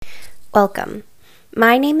Welcome.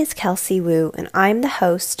 My name is Kelsey Wu, and I'm the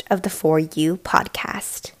host of the For You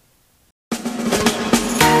podcast.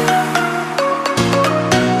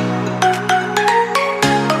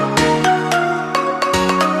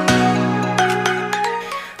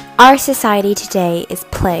 Our society today is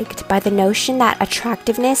plagued by the notion that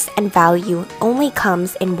attractiveness and value only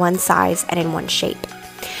comes in one size and in one shape.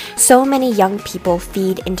 So many young people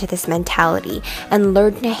feed into this mentality and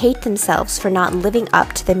learn to hate themselves for not living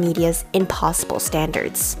up to the media's impossible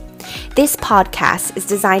standards. This podcast is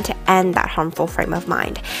designed to end that harmful frame of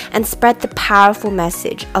mind and spread the powerful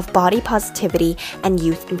message of body positivity and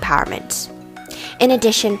youth empowerment. In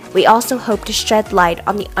addition, we also hope to shed light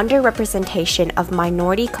on the underrepresentation of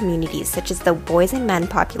minority communities such as the boys and men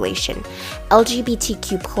population,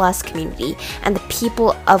 LGBTQ+ community, and the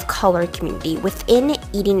people of color community within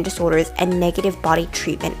eating disorders and negative body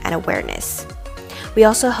treatment and awareness. We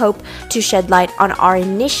also hope to shed light on our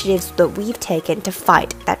initiatives that we've taken to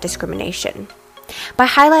fight that discrimination. By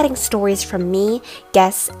highlighting stories from me,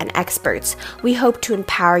 guests, and experts, we hope to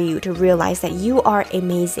empower you to realize that you are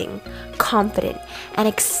amazing, confident, and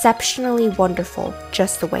exceptionally wonderful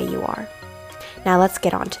just the way you are. Now let's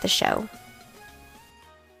get on to the show.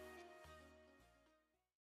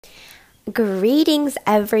 Greetings,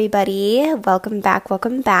 everybody. Welcome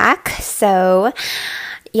back. So,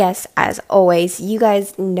 yes, as always, you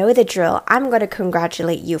guys know the drill. I'm going to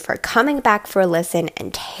congratulate you for coming back for a listen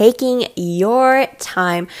and taking your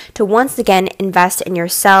time to once again invest in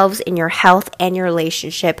yourselves, in your health, and your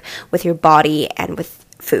relationship with your body and with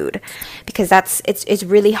food, because it's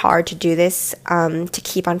really hard to do this, to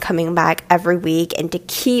keep on coming back every week and to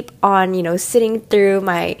keep on, sitting through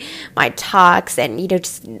my talks and,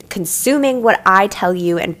 just consuming what I tell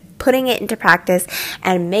you and putting it into practice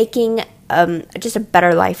and making just a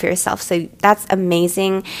better life for yourself. So that's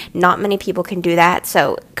amazing. Not many people can do that.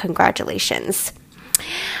 So congratulations.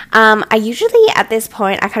 I usually at this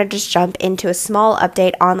point, I kind of just jump into a small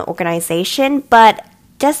update on the organization, but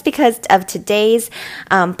just because of today's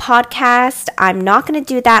podcast, I'm not going to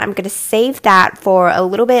do that. I'm going to save that for a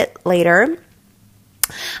little bit later.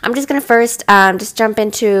 I'm just going to first just jump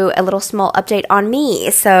into a little small update on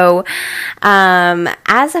me. So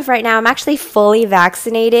as of right now, I'm actually fully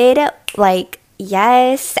vaccinated.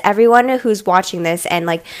 Yes, everyone who's watching this and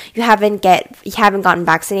you haven't gotten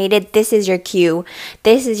vaccinated, this is your cue.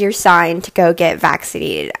 This is your sign to go get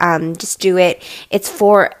vaccinated. Just do it. It's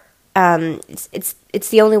for it's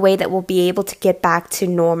the only way that we'll be able to get back to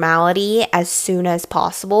normality as soon as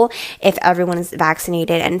possible if everyone is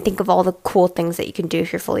vaccinated. And think of all the cool things that you can do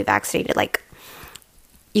if you're fully vaccinated.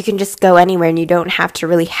 You can just go anywhere and you don't have to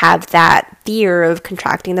really have that fear of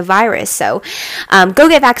contracting the virus. So go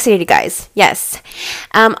get vaccinated, guys. Yes.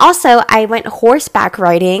 Also, I went horseback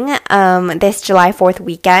riding this July 4th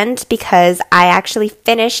weekend because I actually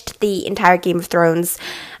finished the entire Game of Thrones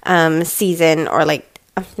season, or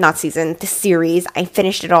the series. I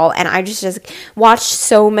finished it all, and I just watched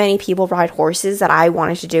so many people ride horses that I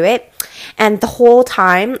wanted to do it. And the whole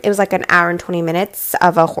time, it was an hour and 20 minutes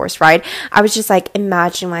of a horse ride. I was just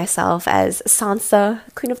imagining myself as Sansa,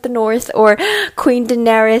 Queen of the North, or Queen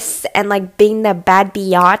Daenerys, and being the bad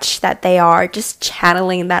biatch that they are, just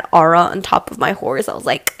channeling that aura on top of my horse. I was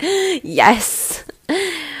like, yes.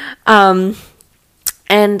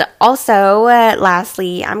 And also,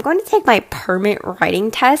 lastly, I'm going to take my permit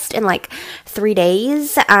riding test in 3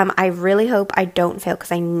 days. I really hope I don't fail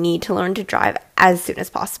because I need to learn to drive as soon as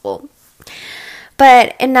possible.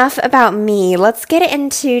 But enough about me. Let's get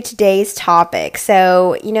into today's topic.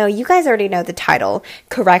 So, you guys already know the title,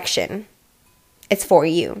 correction. It's for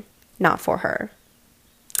you, not for her.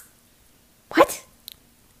 What?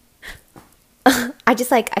 I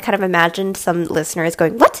kind of imagined some listeners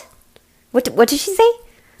going, what? What did she say?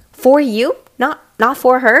 For you? Not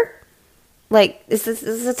for her? Is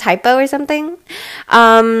this a typo or something?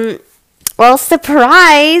 Well,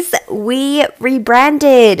 surprise! We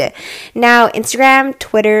rebranded. Now, Instagram,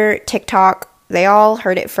 Twitter, TikTok, they all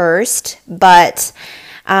heard it first. But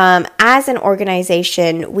as an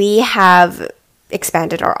organization, we have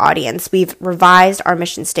expanded our audience. We've revised our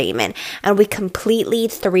mission statement, and we completely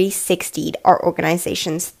 360'd our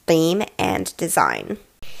organization's theme and design.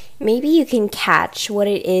 Maybe you can catch what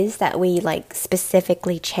it is that we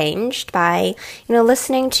specifically changed by,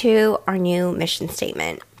 listening to our new mission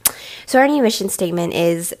statement. So our new mission statement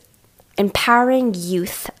is empowering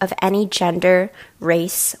youth of any gender,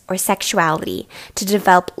 race, or sexuality to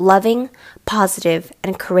develop loving, positive,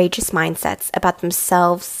 and courageous mindsets about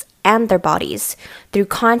themselves and their bodies through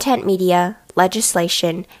content media,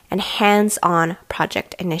 legislation, and hands-on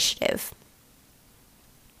project initiative.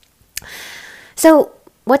 So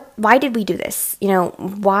why did we do this?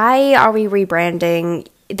 Why are we rebranding?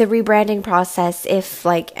 The rebranding process, if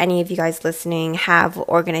like any of you guys listening have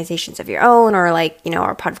organizations of your own or like,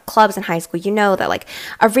 are part of clubs in high school, that like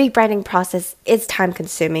a rebranding process is time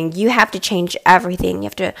consuming. You have to change everything. You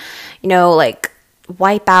have to, like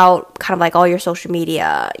wipe out kind of like all your social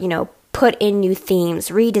media, put in new themes,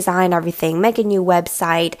 redesign everything, make a new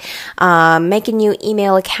website, make a new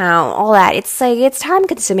email account, all that. It's like, it's time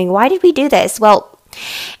consuming. Why did we do this? Well,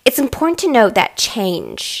 it's important to note that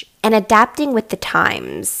change and adapting with the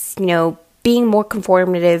times, being more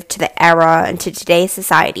conformative to the era and to today's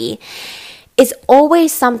society is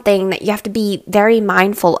always something that you have to be very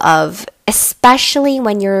mindful of, especially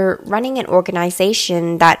when you're running an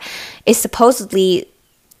organization that is supposedly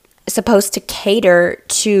supposed to cater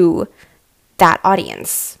to that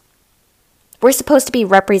audience. We're supposed to be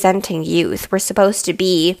representing youth. We're supposed to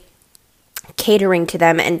be catering to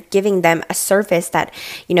them and giving them a service that,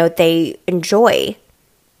 they enjoy.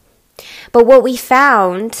 But what we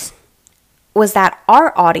found was that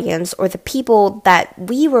our audience, or the people that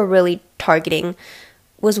we were really targeting,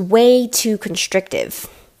 was way too constrictive.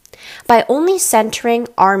 By only centering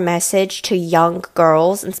our message to young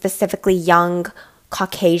girls, and specifically young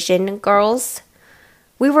Caucasian girls,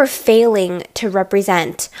 we were failing to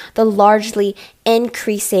represent the largely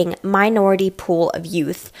increasing minority pool of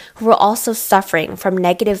youth who were also suffering from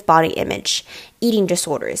negative body image, eating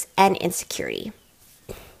disorders, and insecurity.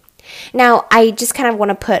 Now, I just kind of want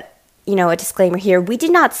to put, a disclaimer here. We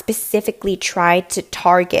did not specifically try to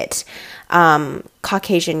target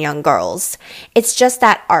Caucasian young girls. It's just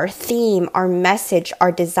that our theme, our message,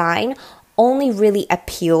 our design only really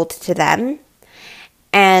appealed to them.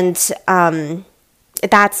 And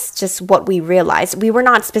that's just what we realized. We were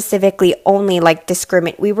not specifically only like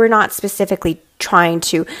we were not specifically trying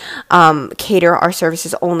to cater our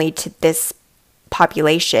services only to this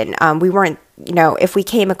population. We weren't, if we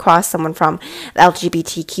came across someone from the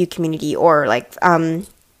LGBTQ community or like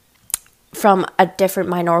from a different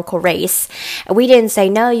minority race, we didn't say,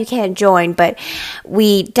 no, you can't join, but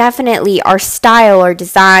we definitely, our style, our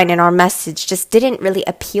design, and our message just didn't really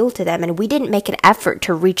appeal to them, and we didn't make an effort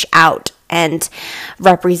to reach out and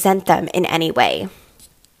represent them in any way.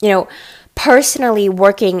 Personally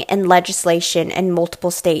working in legislation in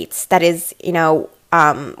multiple states, that is,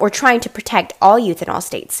 we're trying to protect all youth in all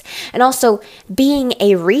states. And also being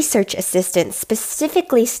a research assistant,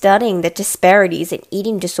 specifically studying the disparities in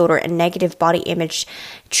eating disorder and negative body image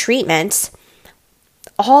treatment,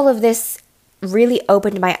 all of this really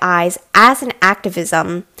opened my eyes as an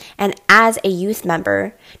activism and as a youth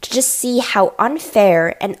member to just see how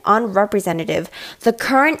unfair and unrepresentative the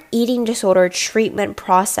current eating disorder treatment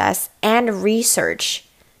process and research,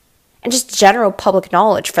 and just general public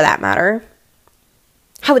knowledge for that matter,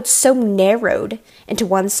 how it's so narrowed into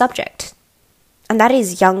one subject, and that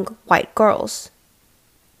is young white girls.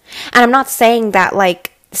 And I'm not saying that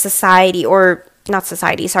like society, or not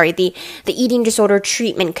society, sorry, the eating disorder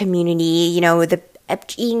treatment community, the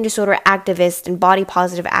eating disorder activists and body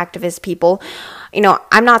positive activist people,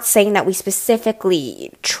 I'm not saying that we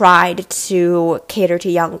specifically tried to cater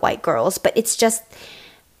to young white girls, but it's just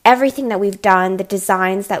everything that we've done, the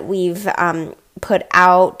designs that we've put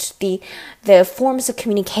out, the forms of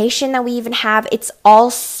communication that we even have, it's all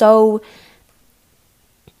so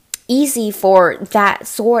easy for that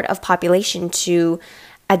sort of population to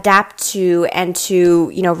adapt to and to,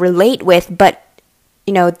 relate with, but,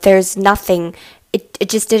 there's nothing, it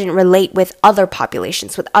just didn't relate with other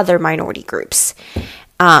populations, with other minority groups.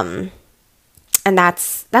 And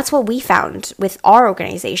that's what we found with our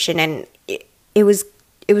organization, and it was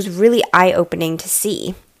really eye-opening to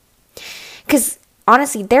see. Because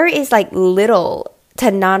honestly, there is like little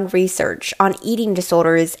to none research on eating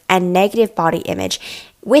disorders and negative body image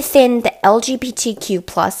within the LGBTQ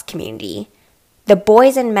plus community, the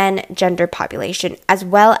boys and men gender population, as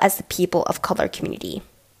well as the people of color community.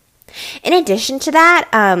 In addition to that,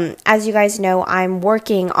 as you guys know, I'm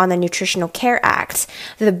working on the Nutritional Care Act.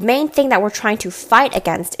 The main thing that we're trying to fight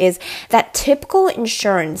against is that typical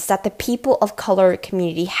insurance that the people of color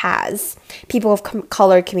community has. People of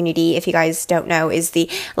color community, if you guys don't know, is the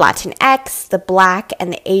Latinx, the Black,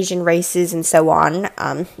 and the Asian races, and so on,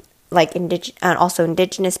 and also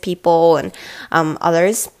indigenous people and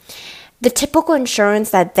others. The typical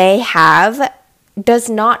insurance that they have does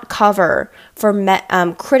not cover for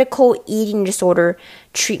critical eating disorder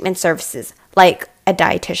treatment services like a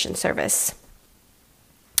dietitian service.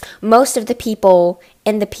 Most of the people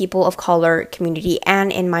in the people of color community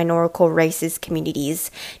and in minority races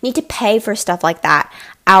communities need to pay for stuff like that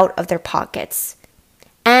out of their pockets.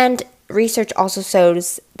 And research also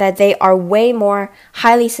shows that they are way more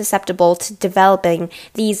highly susceptible to developing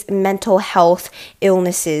these mental health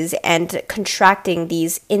illnesses and contracting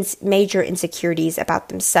these major insecurities about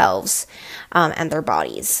themselves and their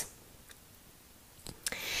bodies.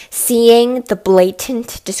 Seeing the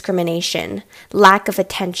blatant discrimination, lack of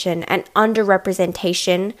attention, and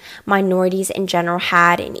underrepresentation minorities in general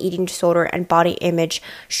had in eating disorder and body image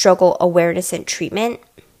struggle awareness and treatment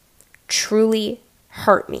truly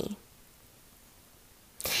hurt me.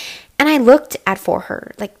 And I looked at For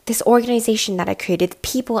Her, like this organization that I created, the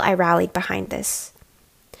people I rallied behind this.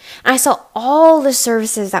 And I saw all the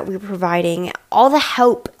services that we were providing, all the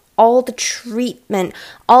help, all the treatment,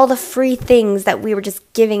 all the free things that we were just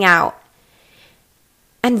giving out,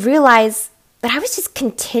 and realized that I was just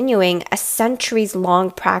continuing a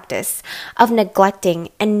centuries-long practice of neglecting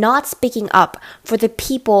and not speaking up for the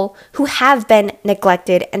people who have been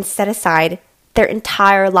neglected and set aside their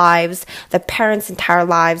entire lives, their parents' entire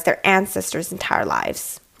lives, their ancestors' entire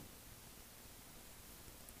lives.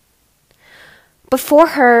 But For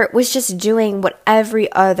Her was just doing what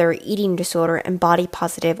every other eating disorder and body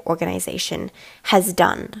positive organization has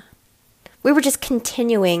done. We were just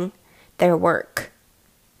continuing their work.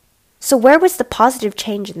 So where was the positive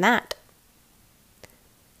change in that?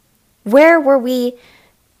 Where were we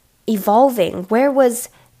evolving? Where was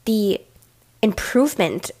the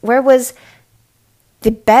improvement? Where was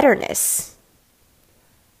the betterness?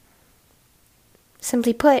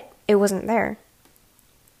 Simply put, it wasn't there.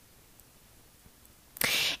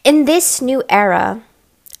 In this new era,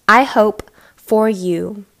 I hope For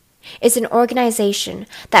You is an organization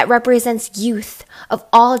that represents youth of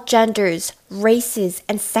all genders, races,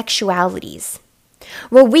 and sexualities,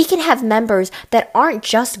 where we can have members that aren't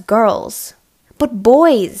just girls, but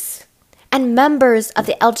boys, and members of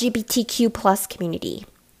the LGBTQ plus community.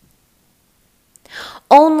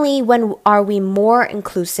 Only when are we more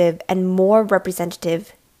inclusive and more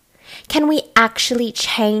representative can we actually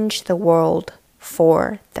change the world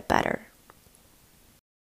for the better.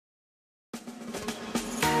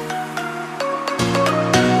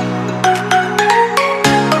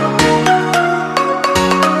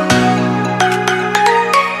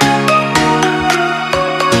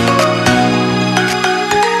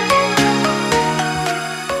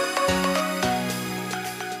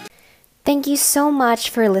 Thank you so much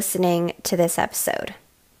for listening to this episode.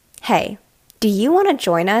 Hey, do you want to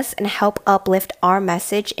join us and help uplift our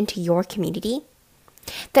message into your community?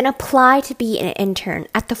 Then apply to be an intern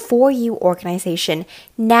at the For You organization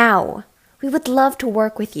now. We would love to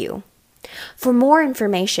work with you. For more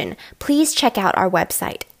information, please check out our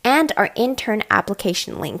website and our intern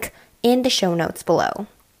application link in the show notes below.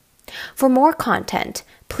 For more content,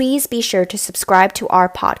 please be sure to subscribe to our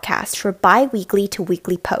podcast for bi-weekly to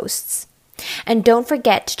weekly posts. And don't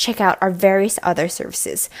forget to check out our various other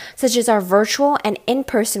services, such as our virtual and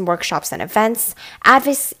in-person workshops and events,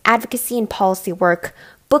 advocacy and policy work,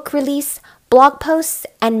 book release, blog posts,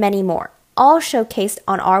 and many more, all showcased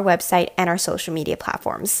on our website and our social media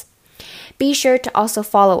platforms. Be sure to also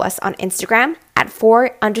follow us on Instagram at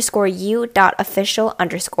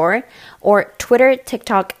for_you.official_ or Twitter,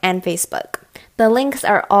 TikTok, and Facebook. The links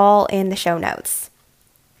are all in the show notes.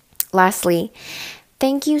 Lastly,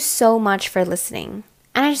 thank you so much for listening.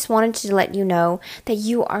 And I just wanted to let you know that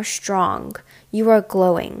you are strong, you are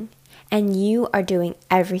glowing, and you are doing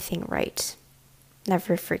everything right.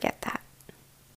 Never forget that.